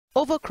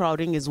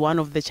Overcrowding is one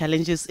of the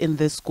challenges in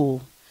this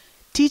school.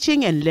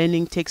 Teaching and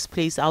learning takes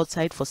place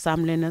outside for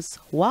some learners,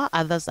 while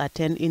others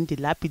attend in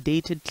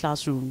dilapidated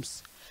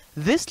classrooms.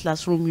 This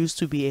classroom used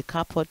to be a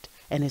carport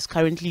and is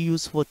currently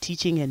used for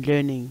teaching and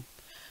learning.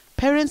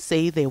 Parents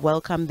say they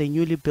welcome the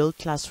newly built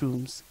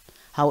classrooms.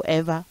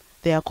 However,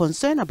 they are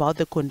concerned about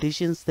the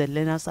conditions the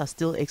learners are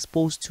still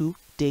exposed to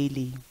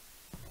daily.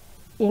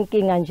 She says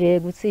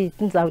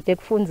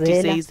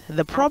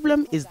the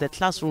problem is the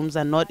classrooms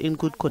are not in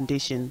good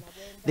condition.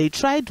 They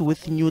tried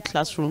with new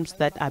classrooms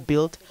that are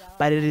built,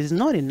 but it is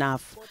not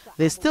enough.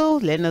 There's still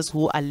learners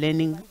who are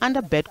learning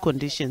under bad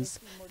conditions.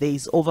 There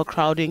is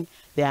overcrowding.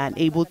 They are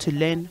unable to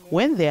learn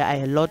when there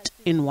are a lot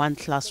in one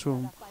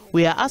classroom.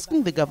 We are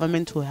asking the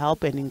government to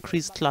help and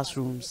increase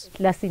classrooms.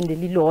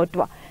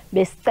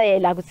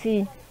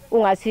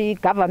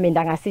 Government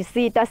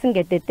angasisita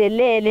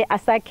singetetelele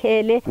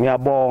asakhele.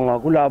 Ngiyabonga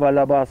kulaba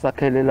laba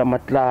asakhelela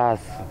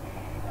amaklasi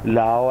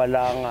lawa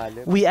la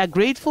ngale. We are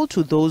grateful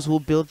to those who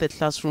built the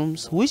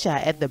classrooms which are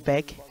at the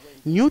back.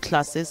 New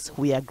classes,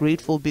 we are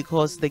grateful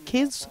because the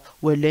kids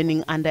were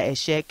learning under a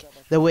shack.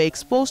 They were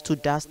exposed to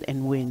dust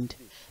and wind.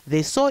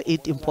 They saw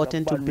it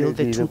important to build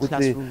the two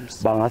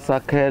classrooms.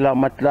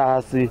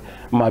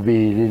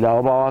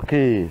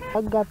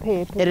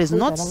 It is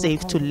not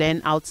safe to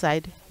learn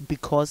outside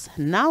because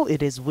now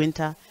it is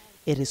winter,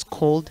 it is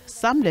cold,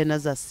 some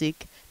learners are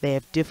sick, they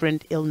have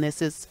different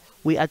illnesses.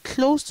 We are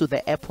close to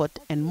the airport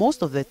and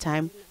most of the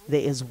time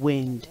there is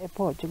wind.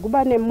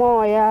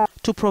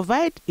 To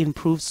provide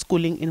improved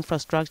schooling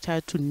infrastructure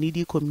to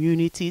needy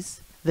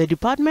communities, the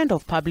Department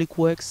of Public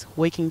Works,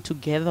 working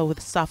together with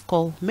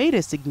SABC, made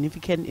a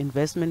significant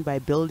investment by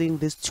building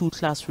these two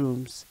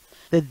classrooms.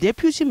 The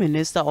Deputy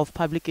Minister of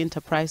Public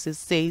Enterprises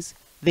says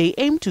they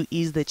aim to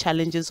ease the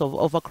challenges of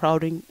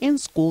overcrowding in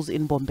schools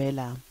in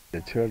Mbombela.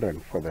 The children,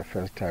 for the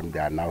first time, they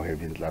are now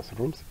having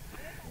classrooms,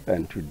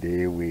 and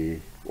today we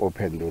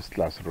open those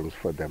classrooms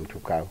for them to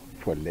come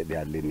for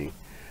their learning,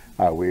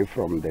 away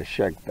from the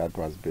shack that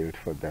was built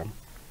for them,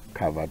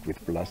 covered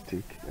with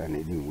plastic, and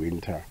in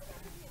winter.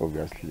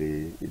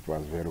 Obviously, it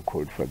was very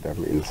cold for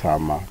them. In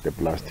summer, the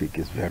plastic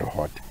is very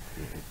hot,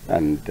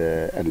 and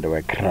they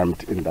were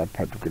cramped in that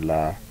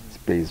particular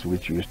space,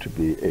 which used to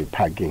be a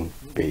parking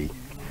bay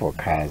for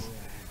cars,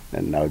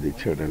 and now the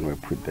children were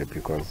put there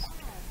because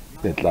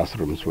the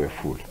classrooms were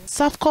full.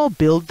 SABC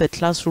built the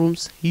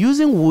classrooms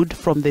using wood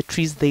from the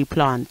trees they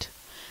plant.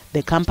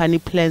 The company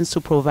plans to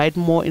provide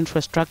more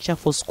infrastructure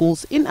for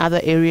schools in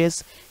other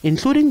areas,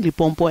 including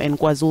Limpopo and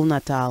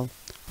KwaZulu-Natal.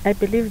 I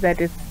believe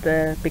that it's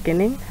the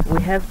beginning. We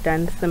have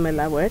done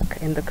similar work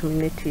in the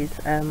communities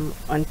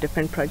on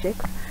different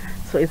projects.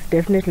 So it's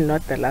definitely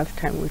not the last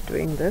time we're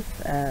doing this,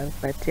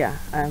 but yeah,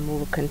 we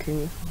will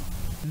continue.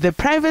 The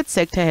private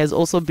sector has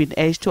also been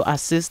urged to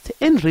assist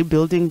in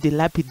rebuilding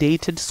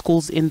dilapidated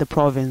schools in the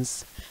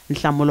province.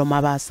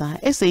 Mpumalanga,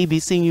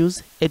 SABC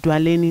News,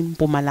 Edwaleni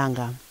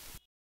Mpumalanga.